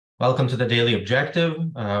Welcome to the Daily Objective.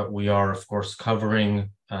 We are, of course,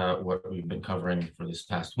 covering what we've been covering for this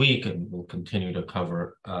past week, and we'll continue to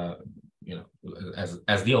cover,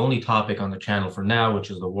 as the only topic on the channel for now,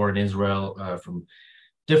 which is the war in Israel from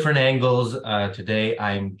different angles. Today,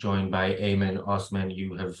 I'm joined by Ayman Osman.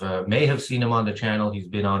 You may have seen him on the channel. He's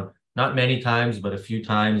been on not many times, but a few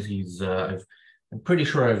times. I'm pretty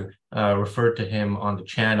sure I've referred to him on the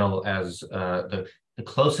channel as the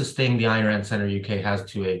closest thing the Ayn Rand Center UK has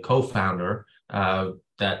to a co-founder.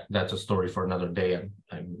 That's a story for another day.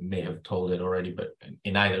 I may have told it already, but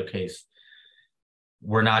in either case,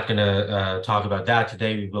 we're not going to talk about that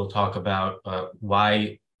today. We will talk about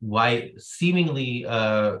why seemingly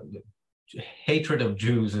hatred of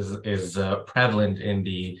Jews is prevalent in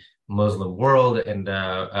the Muslim world, and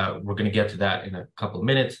we're going to get to that in a couple of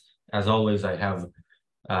minutes. As always, I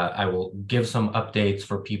will give some updates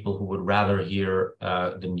for people who would rather hear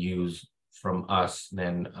the news from us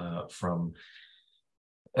than from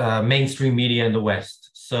mainstream media in the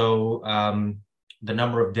West. So the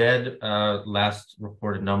number of dead, last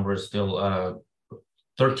reported number is still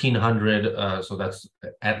 1,300. So that's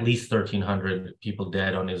at least 1,300 people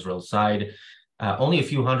dead on Israel's side. Only a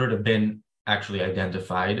few hundred have been actually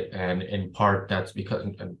identified, and in part that's because,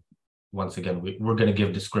 and once again, we're going to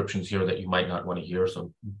give descriptions here that you might not want to hear,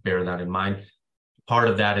 so bear that in mind. Part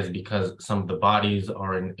of that is because some of the bodies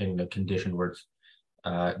are in a condition where it's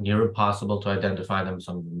near impossible to identify them.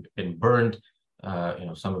 Some have been burned,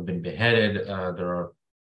 some have been beheaded. I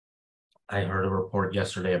heard a report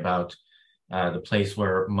yesterday about the place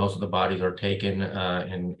where most of the bodies are taken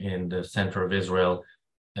in the center of Israel,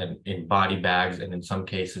 and in body bags, and in some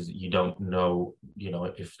cases you don't know,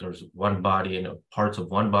 if there's one body and parts of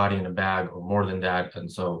one body in a bag or more than that. And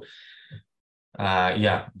so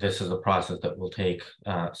this is a process that will take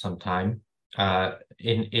some time.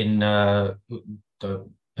 In the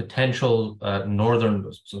potential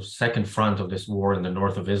second front of this war in the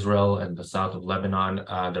north of Israel and the south of Lebanon,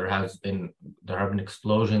 there have been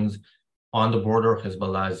explosions on the border.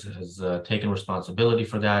 Hezbollah has taken responsibility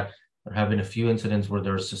for that. There have been a few incidents where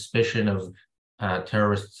there's suspicion of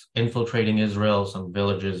terrorists infiltrating Israel, some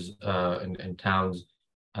villages and towns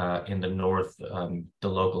in the north. The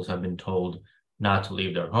locals have been told not to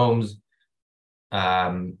leave their homes.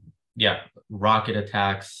 Rocket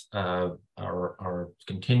attacks are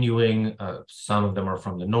continuing. Some of them are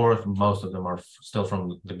from the north. Most of them are still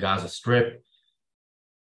from the Gaza Strip.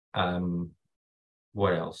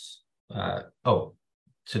 What else?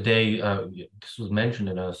 Today, this was mentioned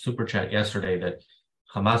in a super chat yesterday that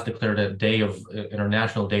Hamas declared a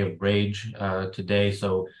International Day of Rage today.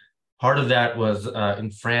 So part of that was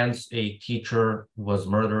in France, a teacher was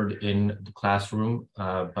murdered in the classroom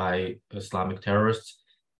by Islamic terrorists.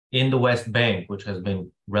 In the West Bank, which has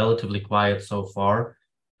been relatively quiet so far,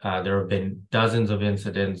 there have been dozens of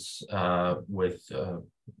incidents with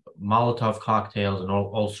Molotov cocktails and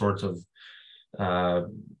all sorts of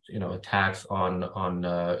attacks on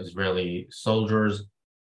Israeli soldiers.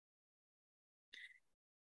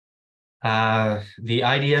 The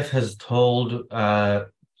IDF has told,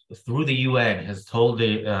 through the UN, has told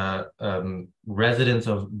the residents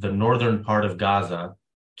of the northern part of Gaza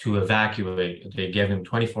to evacuate. They gave them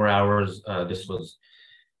 24 hours. This was,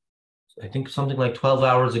 I think, something like 12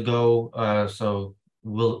 hours ago. So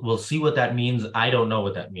we'll see what that means. I don't know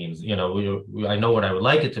what that means. I know what I would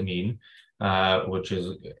like it to mean, which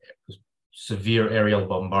is severe aerial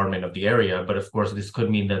bombardment of the area. But of course, this could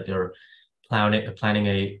mean that they're planning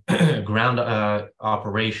a ground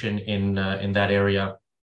operation in that area,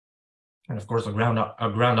 and of course, a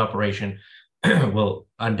ground operation will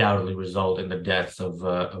undoubtedly result in the deaths of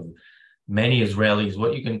many Israelis.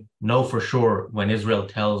 What you can know for sure when Israel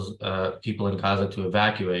tells people in Gaza to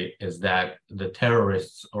evacuate is that the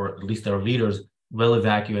terrorists, or at least their leaders, will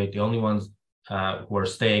evacuate. The only ones who are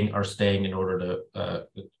staying in order to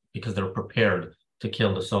because they're prepared to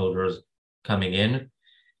kill the soldiers coming in.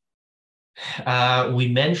 We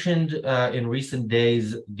mentioned in recent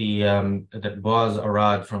days that Boaz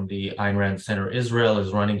Arad from the Ayn Rand Center Israel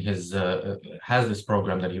is running has this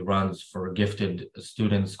program that he runs for gifted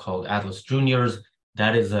students called Atlas Juniors.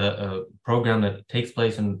 That is a program that takes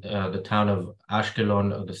place in the town of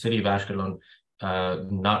Ashkelon, the city of Ashkelon,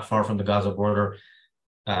 not far from the Gaza border.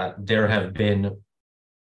 There have been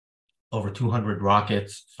over 200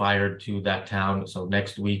 rockets fired to that town. So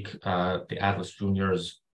next week, the Atlas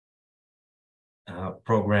Juniors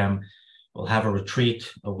program will have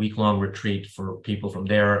a week-long retreat for people from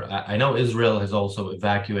there. I know Israel has also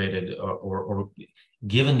evacuated or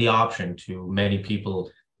given the option to many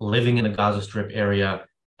people living in the Gaza Strip area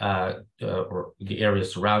or the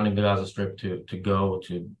areas surrounding the Gaza Strip to go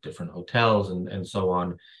to different hotels and so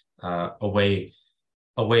on, away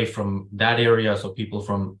from that area. So people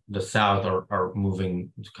from the south are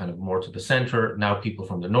moving kind of more to the center. Now people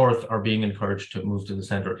from the north are being encouraged to move to the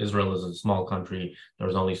center. Israel is a small country.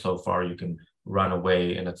 There's only so far you can run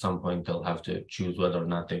away, and at some point they'll have to choose whether or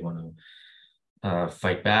not they want to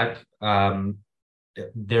fight back.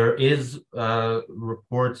 There is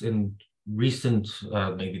reports in recent,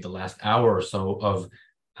 maybe the last hour or so, of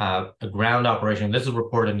a ground operation. This is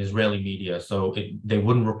reported in Israeli media, so they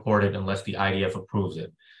wouldn't report it unless the IDF approves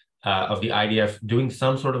it. Of the IDF doing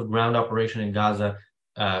some sort of ground operation in Gaza,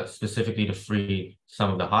 specifically to free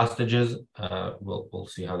some of the hostages. We'll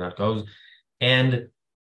see how that goes. And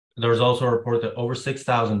there's also a report that over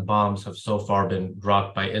 6,000 bombs have so far been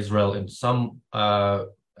dropped by Israel. In some, I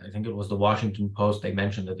think it was the Washington Post, they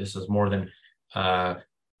mentioned that this is more than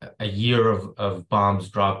a year of bombs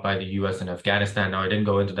dropped by the US and Afghanistan. Now, I didn't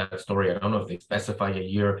go into that story. I don't know if they specify a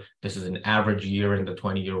year. This is an average year in the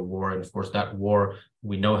 20-year war. And of course, that war,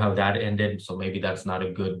 we know how that ended. So maybe that's not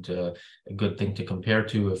a good thing to compare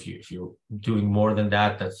to. If you're doing more than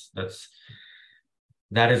that,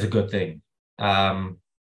 that is a good thing. All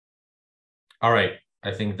right.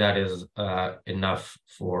 I think that is enough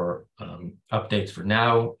for updates for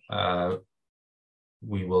now.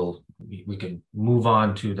 We can move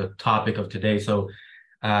on to the topic of today. So,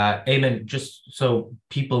 Ayman, just so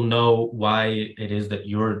people know why it is that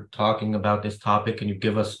you're talking about this topic, can you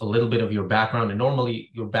give us a little bit of your background? And normally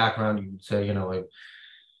your background, you would say, I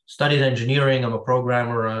studied engineering, I'm a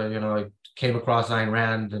programmer, I came across Ayn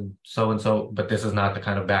Rand and so, but this is not the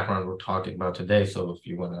kind of background we're talking about today. So if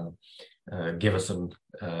you want to give us some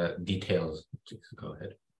details, please go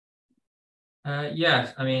ahead.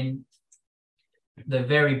 Yes, I mean, the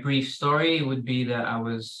very brief story would be that I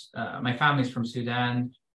was, my family's from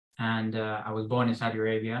Sudan, and I was born in Saudi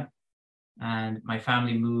Arabia, and my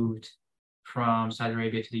family moved from Saudi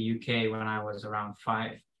Arabia to the UK when I was around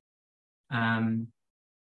 5.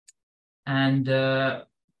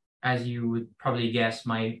 As you would probably guess,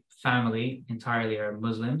 my family entirely are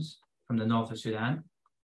Muslims from the north of Sudan.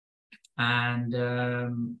 And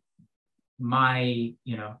my,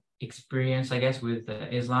 experience, I guess, with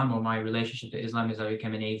Islam, or my relationship to Islam, is I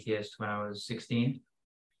became an atheist when I was 16.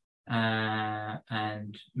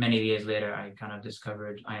 And many years later, I kind of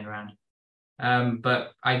discovered Ayn Rand.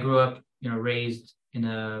 But I grew up, raised in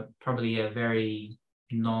probably a very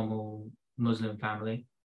normal Muslim family.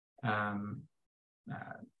 And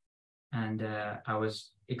I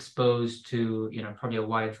was exposed to, probably a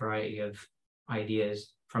wide variety of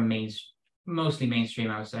ideas from mostly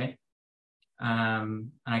mainstream, I would say.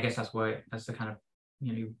 And I guess that's the kind of,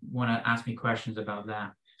 you want to ask me questions about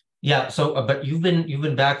that. Yeah. So, but you've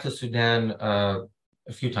been back to Sudan a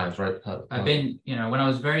few times, right? I've been, when I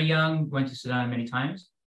was very young, went to Sudan many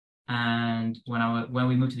times, and when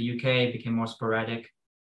we moved to the UK, it became more sporadic.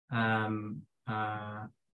 But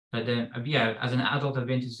then, as an adult, I've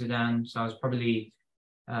been to Sudan. So I was probably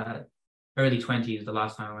early 20s the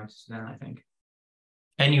last time I went to Sudan, I think.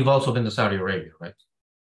 And you've also been to Saudi Arabia, right?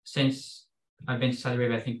 Since I've been to Saudi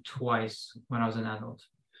Arabia, I think twice when I was an adult.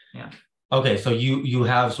 Yeah. Okay, so you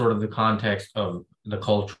have sort of the context of the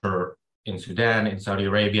culture in Sudan, in Saudi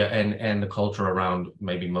Arabia, and the culture around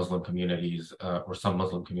maybe Muslim communities or some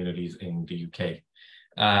Muslim communities in the UK.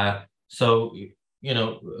 So,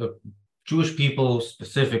 Jewish people,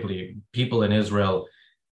 specifically people in Israel,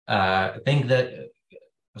 think that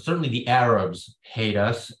certainly the Arabs hate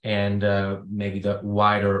us, and maybe the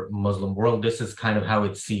wider Muslim world. This is kind of how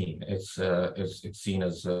it's seen. It's seen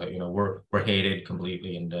as we're hated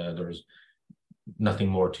completely, and there's nothing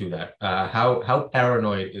more to that. How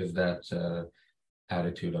paranoid is that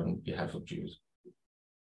attitude on behalf of Jews?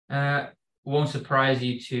 Won't surprise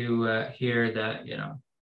you to hear that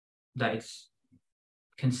that it's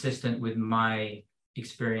consistent with my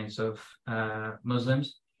experience of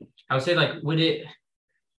Muslims. I would say,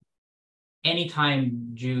 anytime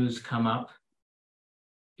Jews come up,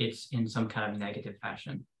 it's in some kind of negative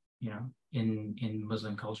fashion, in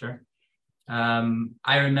Muslim culture.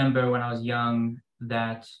 I remember when I was young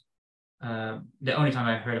that the only time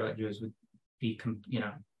I heard about Jews would be,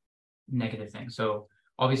 negative things. So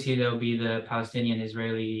obviously there'll be the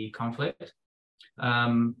Palestinian-Israeli conflict,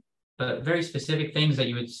 but very specific things that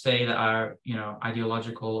you would say that are,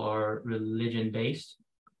 ideological or religion-based.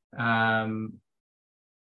 I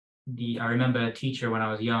remember a teacher when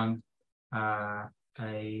I was young.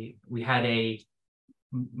 We had a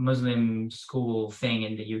Muslim school thing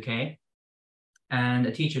in the UK, and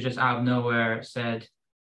a teacher just out of nowhere said,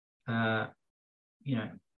 that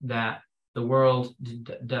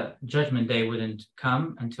the judgment day wouldn't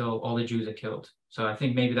come until all the Jews are killed. So I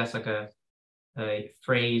think maybe that's like a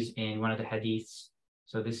phrase in one of the hadiths.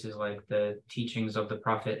 So this is like the teachings of the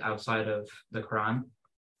Prophet outside of the Quran,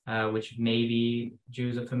 which maybe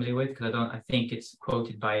Jews are familiar with, because I think it's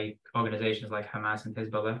quoted by organizations like Hamas and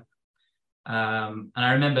Hezbollah. And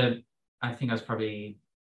I remember, I think I was probably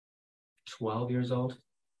 12 years old,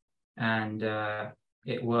 and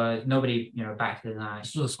it was nobody, back in the night.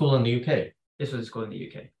 This was a school in the UK. This was a school in the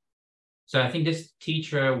UK. So I think this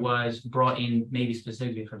teacher was brought in maybe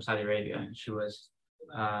specifically from Saudi Arabia, and she was,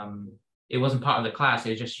 it wasn't part of the class.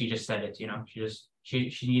 She just said it,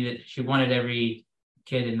 she wanted every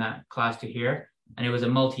kid in that class to hear, and it was a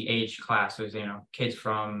multi-age class. So it was, kids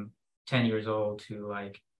from 10 years old to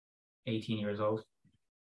like 18 years old.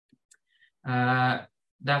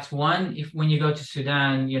 That's one. When you go to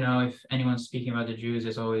Sudan, if anyone's speaking about the Jews,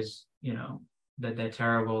 there's always, that they're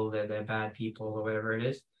terrible, that they're bad people, or whatever it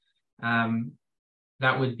is.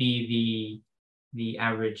 That would be the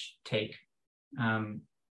average take. And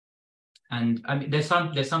I mean, there's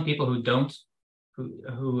some people who don't,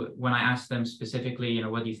 who when I ask them specifically,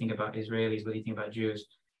 what do you think about Israelis? What do you think about Jews?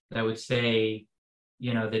 They would say,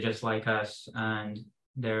 they're just like us, and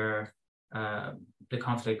they're the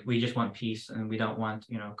conflict. We just want peace, and we don't want,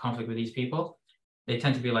 conflict with these people. They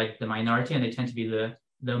tend to be like the minority, and they tend to be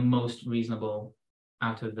the most reasonable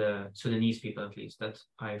out of the Sudanese people, at least, that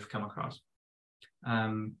I've come across.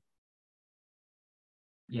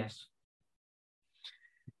 Yes.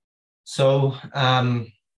 So,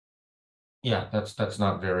 yeah, that's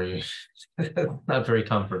not very not very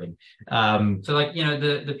comforting. So like,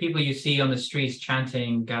 the people you see on the streets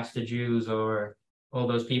chanting "Gas the Jews" or all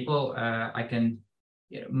those people, I can,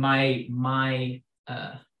 my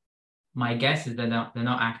guess is they're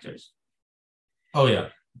not actors. Oh yeah.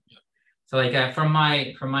 So like, from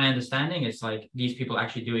my understanding, it's like these people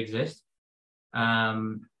actually do exist,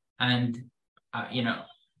 and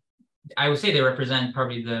I would say they represent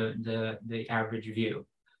probably the average view.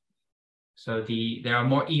 So there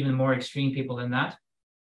are even more extreme people than that,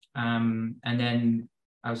 and then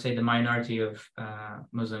I would say the minority of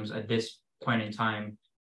Muslims at this point in time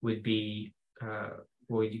would be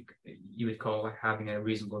what you would call like having a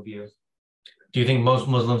reasonable view. Do you think most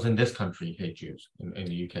Muslims in this country hate Jews in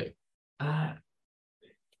the UK?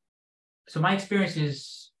 So my experience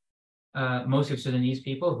is mostly of Sudanese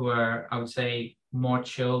people who are, I would say, more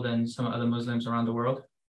chill than some other Muslims around the world.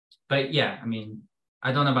 But yeah, I mean,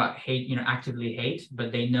 I don't know about hate, actively hate,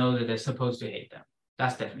 but they know that they're supposed to hate them.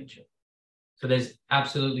 That's definitely true. So there's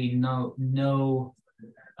absolutely no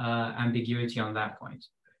ambiguity on that point.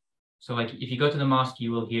 So like, if you go to the mosque,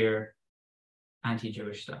 you will hear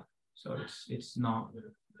anti-Jewish stuff. So it's not,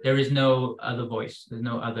 there is no other voice. There's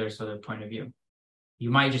no other sort of point of view. You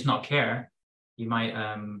might just not care. You might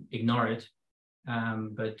ignore it,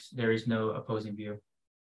 but there is no opposing view.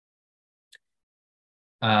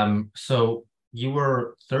 So you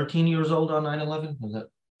were 13 years old on 9/11? Was that?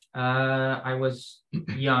 I was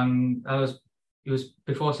young. It was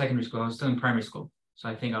before secondary school. I was still in primary school. So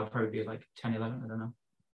I think I'll probably be like 10, 11. I don't know.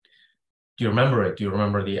 Do you remember it? Do you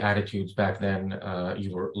remember the attitudes back then?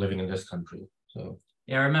 You were living in this country. So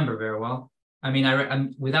yeah, I remember very well. I mean,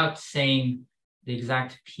 I'm without saying the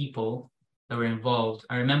exact people that were involved,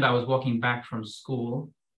 I remember I was walking back from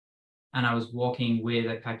school, and I was walking with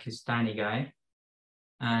a Pakistani guy,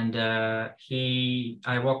 and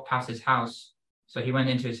I walked past his house. So he went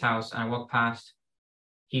into his house, and I walked past.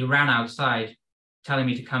 He ran outside, telling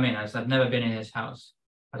me to come in. I've never been in his house.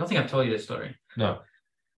 I don't think I've told you this story. No.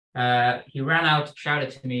 He ran out, shouted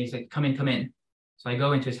to me. He's like, "Come in, come in." So I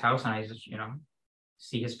go into his house, and I just,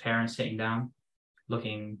 see his parents sitting down,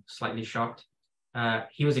 looking slightly shocked.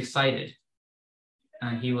 He was excited,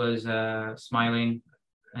 and he was smiling,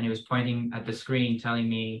 and he was pointing at the screen, telling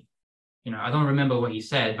me, I don't remember what he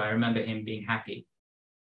said, but I remember him being happy.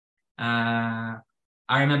 I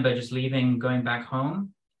remember just leaving, going back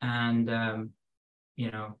home, and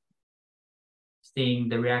seeing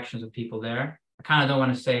the reactions of people there. I kind of don't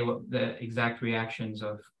want to say what the exact reactions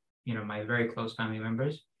of my very close family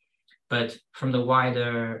members, but from the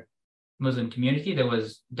wider Muslim community, there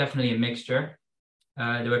was definitely a mixture.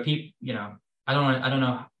 There were people, I don't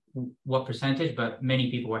know what percentage, but many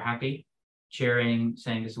people were happy, cheering,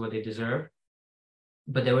 saying this is what they deserve.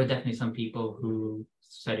 But there were definitely some people who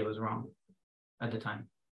said it was wrong at the time.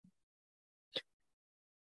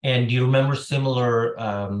 And do you remember similar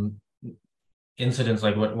incidents,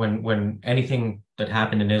 like when anything that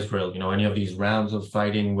happened in Israel, any of these rounds of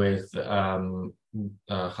fighting with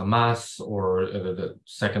Hamas, or the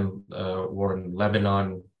second war in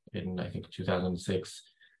Lebanon in, I think, 2006?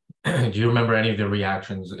 Do you remember any of the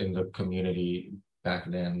reactions in the community back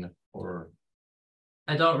then? Or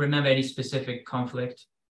I don't remember any specific conflict,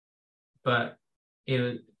 but it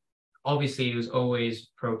was obviously it was always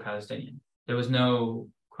pro-Palestinian. There was no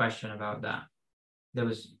question about that. There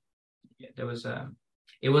was there was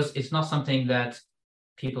it's not something that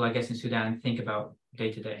people, I guess, in Sudan think about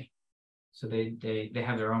day to day. So they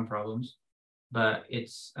have their own problems, but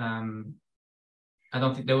it's I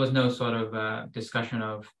don't think there was no sort of discussion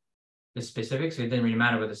of the specifics. It didn't really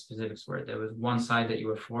matter what the specifics were. There was one side that you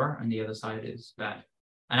were for, and the other side is bad.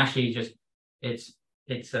 And actually, just it's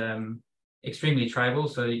extremely tribal.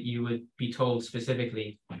 So you would be told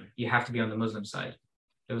specifically you have to be on the Muslim side.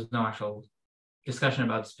 There was no actual discussion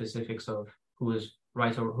about specifics of who was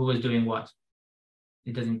right or who was doing what.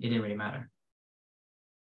 It didn't really matter.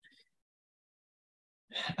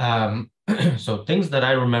 So things that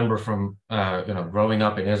I remember from growing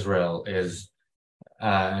up in Israel is,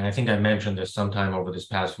 and I think I mentioned this sometime over this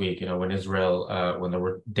past week, when Israel, when there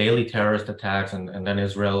were daily terrorist attacks, and then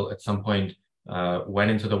Israel at some point went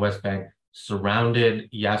into the West Bank, surrounded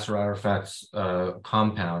Yasser Arafat's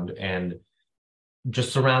compound, and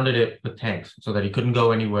just surrounded it with tanks so that he couldn't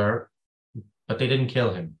go anywhere, but they didn't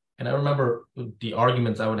kill him. And I remember the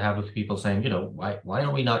arguments I would have with people saying, why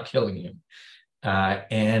are we not killing him?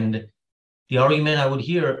 And the argument I would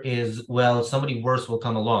hear is, well, somebody worse will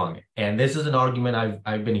come along. And this is an argument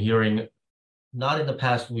I've been hearing not in the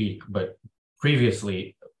past week, but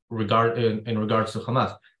previously in regards to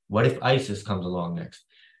Hamas. What if ISIS comes along next?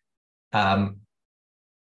 From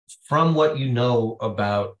what you know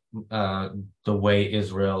about the way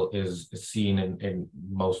Israel is seen in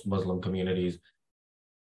most Muslim communities,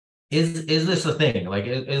 is this a thing? Like,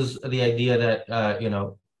 is the idea that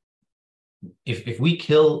if we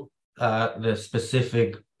kill the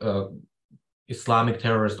specific Islamic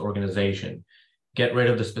terrorist organization, get rid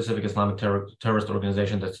of the specific Islamic terrorist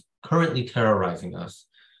organization that's currently terrorizing us,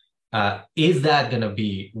 is that going to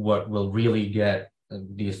be what will really get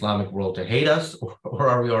the Islamic world to hate us, or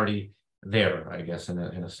are we already there, I guess, in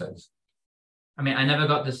a sense? I mean, I never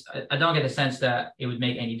got this. I don't get the sense that it would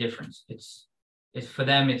make any difference. It's for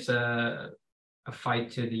them. It's a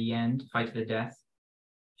fight to the end, fight to the death.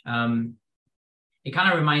 It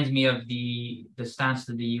kind of reminds me of the stance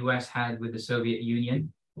that the U.S. had with the Soviet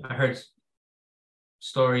Union. I heard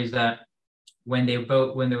stories that when they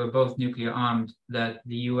were both nuclear armed, that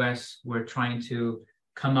the U.S. were trying to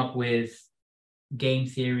come up with game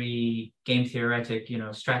theoretic,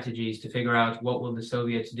 strategies to figure out what will the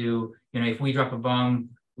Soviets do. If we drop a bomb,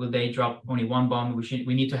 will they drop only one bomb?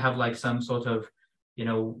 We need to have like some sort of,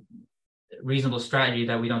 reasonable strategy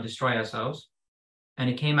that we don't destroy ourselves. And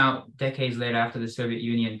it came out decades later, after the Soviet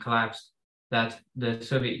Union collapsed, that the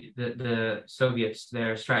Soviets,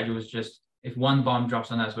 their strategy was just, if one bomb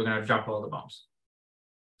drops on us, we're going to drop all the bombs.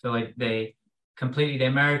 So like the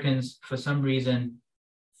Americans, for some reason,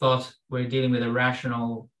 thought we're dealing with a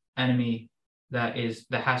rational enemy that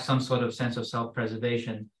has some sort of sense of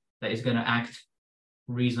self-preservation, that is going to act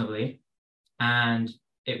reasonably, and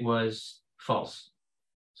it was false.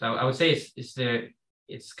 So I would say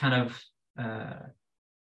it's kind of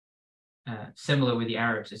similar with the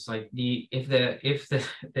Arabs. It's like if the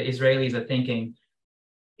Israelis are thinking,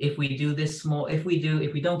 if we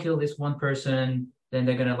don't kill this one person, then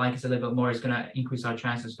they're gonna like us a little bit more. It's gonna increase our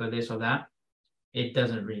chances for this or that. It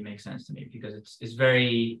doesn't really make sense to me, because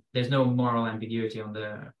there's no moral ambiguity on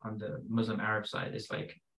the Muslim Arab side. It's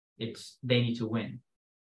like they need to win.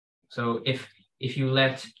 So if you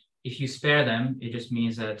spare them, it just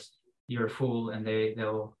means that you're a fool, and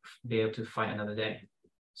they'll be able to fight another day.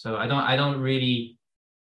 So I don't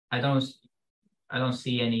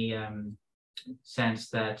see any sense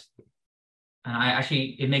that, and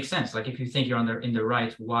it makes sense. Like, if you think you're in the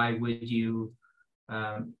right, why would you,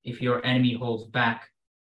 if your enemy holds back,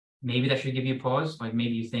 maybe that should give you pause. Like,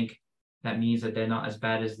 maybe you think that means that they're not as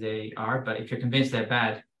bad as they are, but if you're convinced they're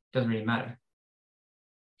bad, it doesn't really matter.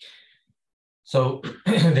 So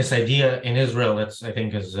this idea in Israel, I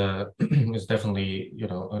think is definitely,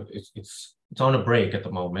 it's on a break at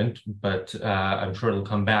the moment, but I'm sure it'll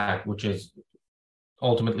come back, which is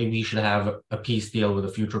ultimately we should have a peace deal with a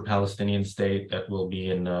future Palestinian state that will be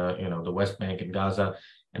in the West Bank and Gaza.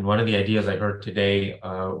 And one of the ideas I heard today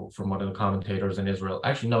from one of the commentators in Israel,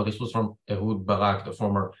 actually no, this was from Ehud Barak, the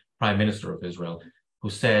former prime minister of Israel, who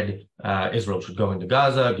said Israel should go into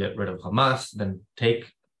Gaza, get rid of Hamas, then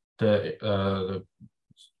take the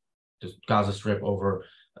Gaza Strip over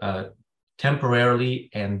temporarily,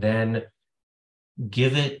 and then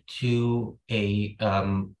give it to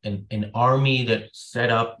an army that's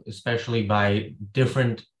set up especially by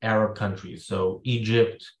different Arab countries. So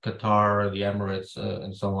Egypt, Qatar, the Emirates,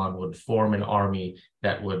 and so on would form an army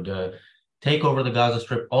that would take over the Gaza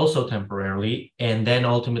Strip also temporarily, and then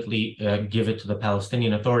ultimately give it to the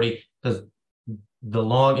Palestinian Authority, because in the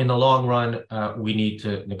long run, we need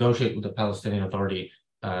to negotiate with the Palestinian Authority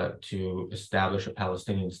to establish a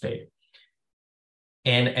Palestinian state,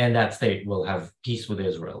 and that state will have peace with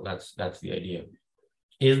Israel. That's the idea.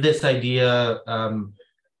 Is this idea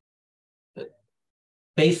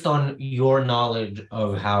based on your knowledge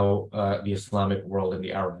of how the Islamic world and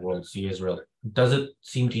the Arab world see Israel? Does it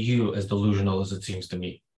seem to you as delusional as it seems to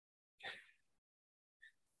me?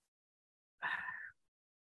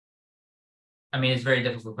 I mean, it's a very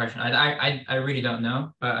difficult question. I really don't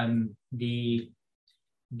know, but the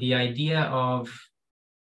idea of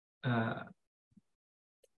I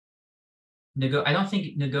don't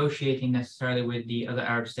think negotiating necessarily with the other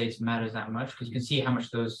Arab states matters that much, because you can see how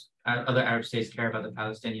much those other Arab states care about the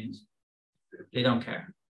Palestinians. They don't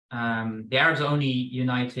care. The Arabs are only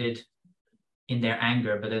united in their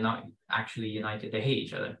anger, but they're not actually united. They hate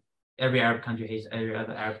each other. Every Arab country hates every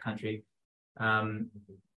other Arab country.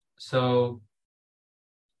 So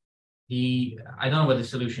I don't know what the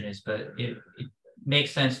solution is, but it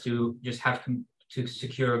makes sense to just have to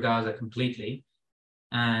secure Gaza completely.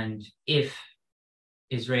 And if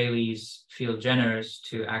Israelis feel generous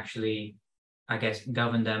to actually, I guess,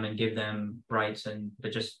 govern them and give them rights,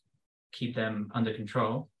 but just keep them under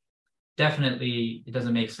control, definitely it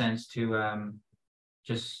doesn't make sense to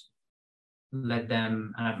just let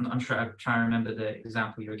them. And I'm sure I'm trying to remember the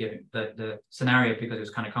example you were giving, the scenario, because it was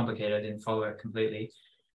kind of complicated. I didn't follow it completely.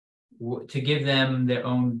 To give them their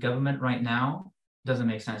own government right now doesn't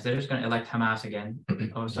make sense. They're just going to elect Hamas again,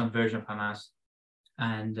 or some version of Hamas.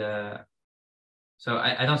 And so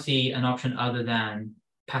I don't see an option other than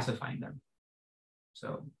pacifying them.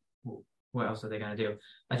 So what else are they going to do?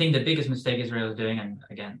 I think the biggest mistake Israel is doing, and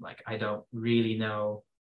again, like, I don't really know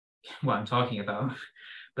what I'm talking about,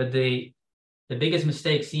 but the biggest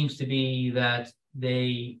mistake seems to be that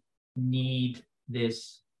they need the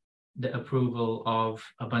approval of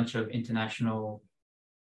a bunch of international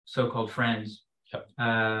so-called friends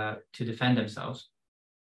to defend themselves.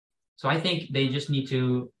 So I think they just need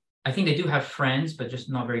to, I think they do have friends, but just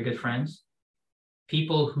not very good friends.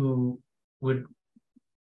 People who would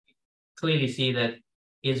clearly see that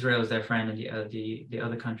Israel is their friend and the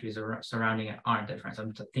other countries surrounding it aren't their friends.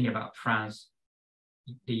 I'm thinking about France,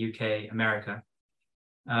 the UK, America.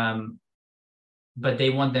 But they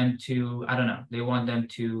want them to, I don't know, they want them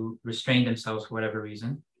to restrain themselves for whatever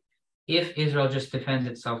reason. If Israel just defends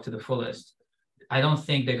itself to the fullest, I don't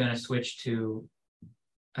think they're going to switch to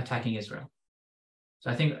attacking Israel. So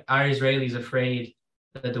I think, are Israelis afraid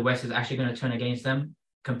that the West is actually going to turn against them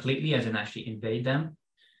completely, as in actually invade them?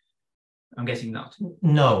 I'm guessing not.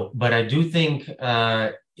 No, but I do think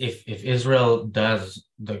if Israel does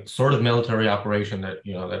the sort of military operation that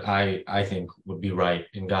I think would be right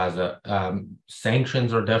in Gaza,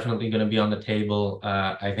 sanctions are definitely going to be on the table.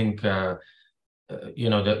 I think the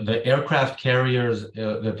aircraft carriers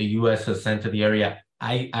that the U.S. has sent to the area,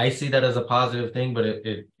 I see that as a positive thing, but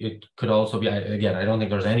it could also be, again, I don't think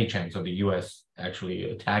there's any chance of the U.S. actually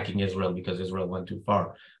attacking Israel because Israel went too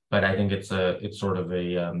far. But I think it's sort of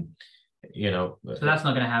a so that's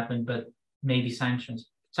not going to happen, but maybe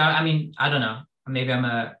sanctions. So I mean, I don't know, maybe I'm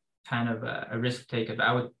a kind of a risk taker, but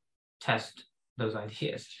I would test those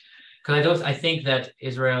ideas, because I think that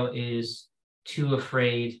Israel is too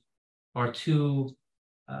afraid or too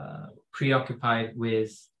preoccupied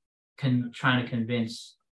with trying to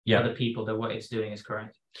convince other people that what it's doing is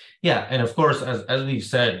correct. Yeah, and of course, as we've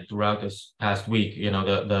said throughout this past week,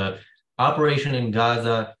 the operation in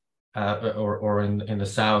Gaza or in the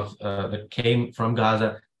south that came from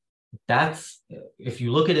Gaza, that's, if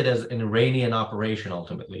you look at it as an Iranian operation,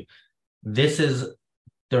 ultimately,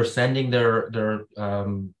 they're sending their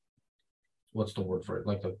what's the word for it?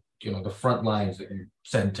 Like the front lines that you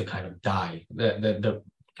send to kind of die. The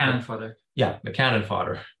cannon fodder. Yeah, the cannon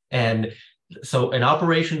fodder. And so an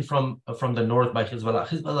operation from the north by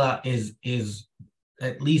Hezbollah is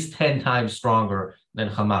at least 10 times stronger than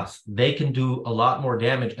Hamas. They can do a lot more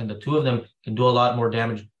damage, and the two of them can do a lot more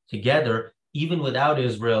damage together, even without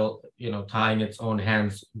Israel, tying its own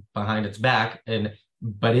hands behind its back.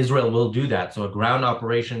 But Israel will do that. So a ground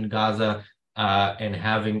operation in Gaza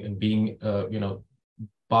and being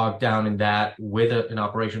bogged down in that with an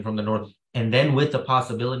operation from the north, and then with the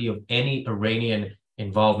possibility of any Iranian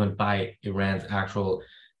involvement by Iran's actual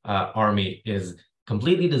army, is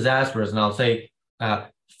completely disastrous. And I'll say,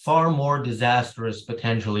 far more disastrous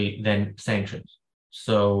potentially than sanctions.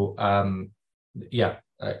 So yeah,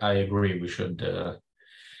 I agree. We should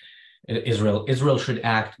Israel should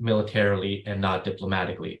act militarily and not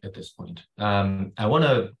diplomatically at this point. I want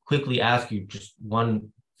to quickly ask you just one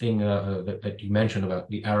thing that you mentioned about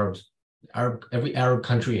the Arabs. Every Arab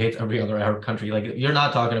country hates every other Arab country. Like you're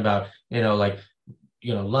not talking about like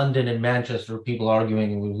London and Manchester, people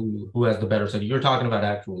arguing who has the better city. You're talking about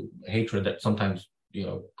actual hatred that sometimes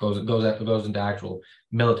goes into actual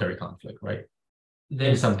military conflict, right?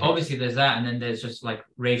 There's obviously there's that, and then there's just like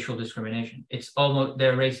racial discrimination. It's almost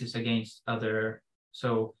they're racist against other.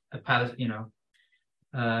 So a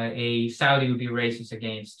Saudi would be racist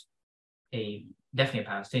against definitely a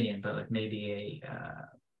Palestinian, but like maybe a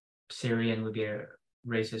Syrian would be a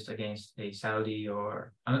racist against a Saudi,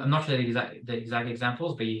 or I'm not sure the exact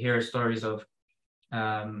examples, but you hear stories of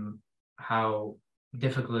how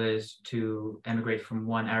difficult it is to emigrate from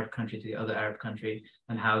one Arab country to the other Arab country,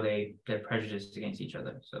 and how they're prejudiced against each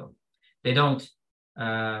other. So they don't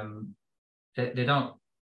they don't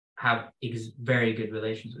have very good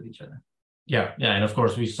relations with each other. Yeah, and of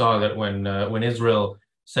course we saw that when Israel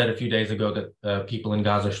said a few days ago that people in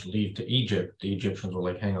Gaza should leave to Egypt, the Egyptians were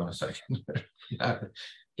like, "Hang on a second."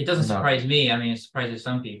 It doesn't surprise me. I mean, it surprises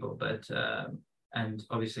some people, but and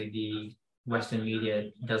obviously the Western media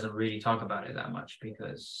doesn't really talk about it that much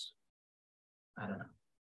because I don't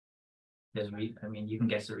know. I mean, you can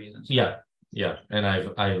guess the reasons. Yeah, and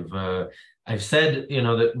I've said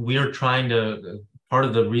that we're trying to. Part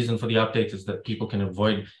of the reason for the updates is that people can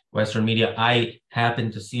avoid Western media. I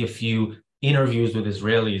happened to see a few interviews with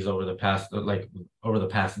Israelis over the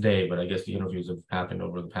past day, but I guess the interviews have happened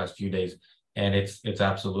over the past few days, and it's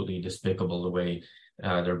absolutely despicable the way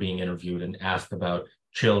they're being interviewed and asked about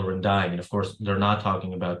children dying. And of course, they're not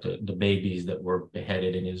talking about the babies that were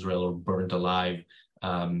beheaded in Israel or burnt alive.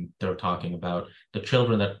 They're talking about the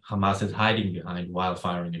children that Hamas is hiding behind while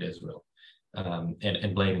firing at Israel,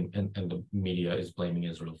 and blaming, and the media is blaming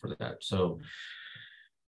Israel for that. So,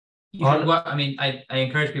 I mean, I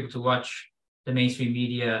encourage people to watch the mainstream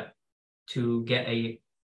media to get an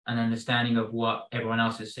understanding of what everyone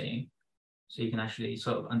else is saying, so you can actually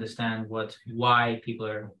sort of understand why people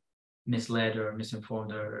are misled or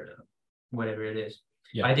misinformed or whatever it is.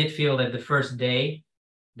 Yeah. I did feel that the first day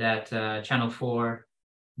that Channel 4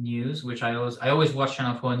 News, which I always watch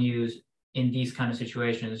Channel 4 News in these kind of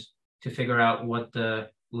situations to figure out what the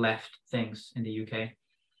left thinks in the UK.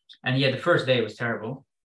 And yeah, the first day was terrible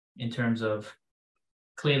in terms of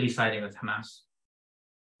clearly siding with Hamas,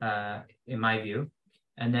 in my view.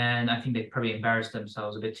 And then I think they probably embarrassed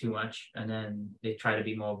themselves a bit too much, and then they try to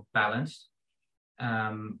be more balanced.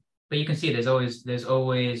 But you can see there's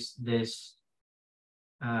always this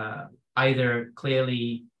either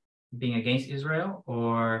clearly being against Israel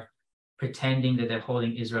or pretending that they're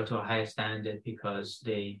holding Israel to a higher standard because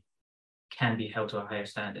they can be held to a higher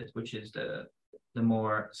standard, which is the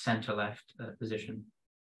more center-left position.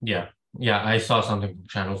 Yeah, I saw something from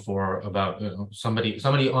Channel 4 about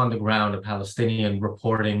somebody on the ground, a Palestinian,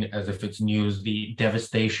 reporting as if it's news the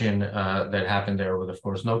devastation that happened there, with of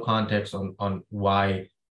course no context on why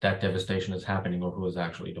that devastation is happening or who is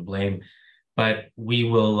actually to blame. But we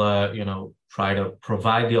will try to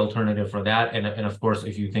provide the alternative for that. And of course,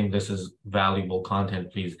 if you think this is valuable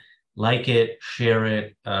content, please like it, share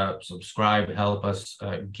it, subscribe, help us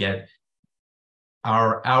get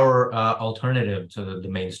our alternative to the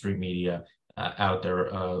mainstream media out there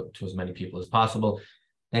to as many people as possible.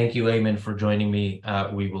 Thank you, Ayman, for joining me.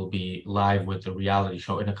 We will be live with the reality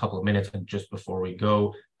show in a couple of minutes. And just before we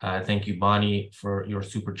go, thank you, Bonnie, for your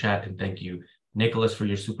super chat, and thank you, Nicholas, for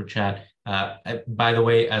your super chat. By the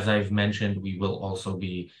way, as I've mentioned, we will also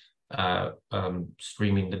be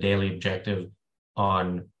streaming the Daily Objective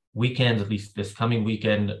on weekends, at least this coming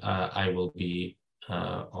weekend. I will be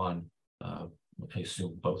on, I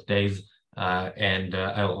assume, both days, and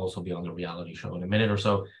I'll also be on the reality show in a minute or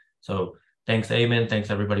so. So thanks, Ayman. Thanks,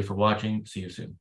 everybody, for watching. See you soon.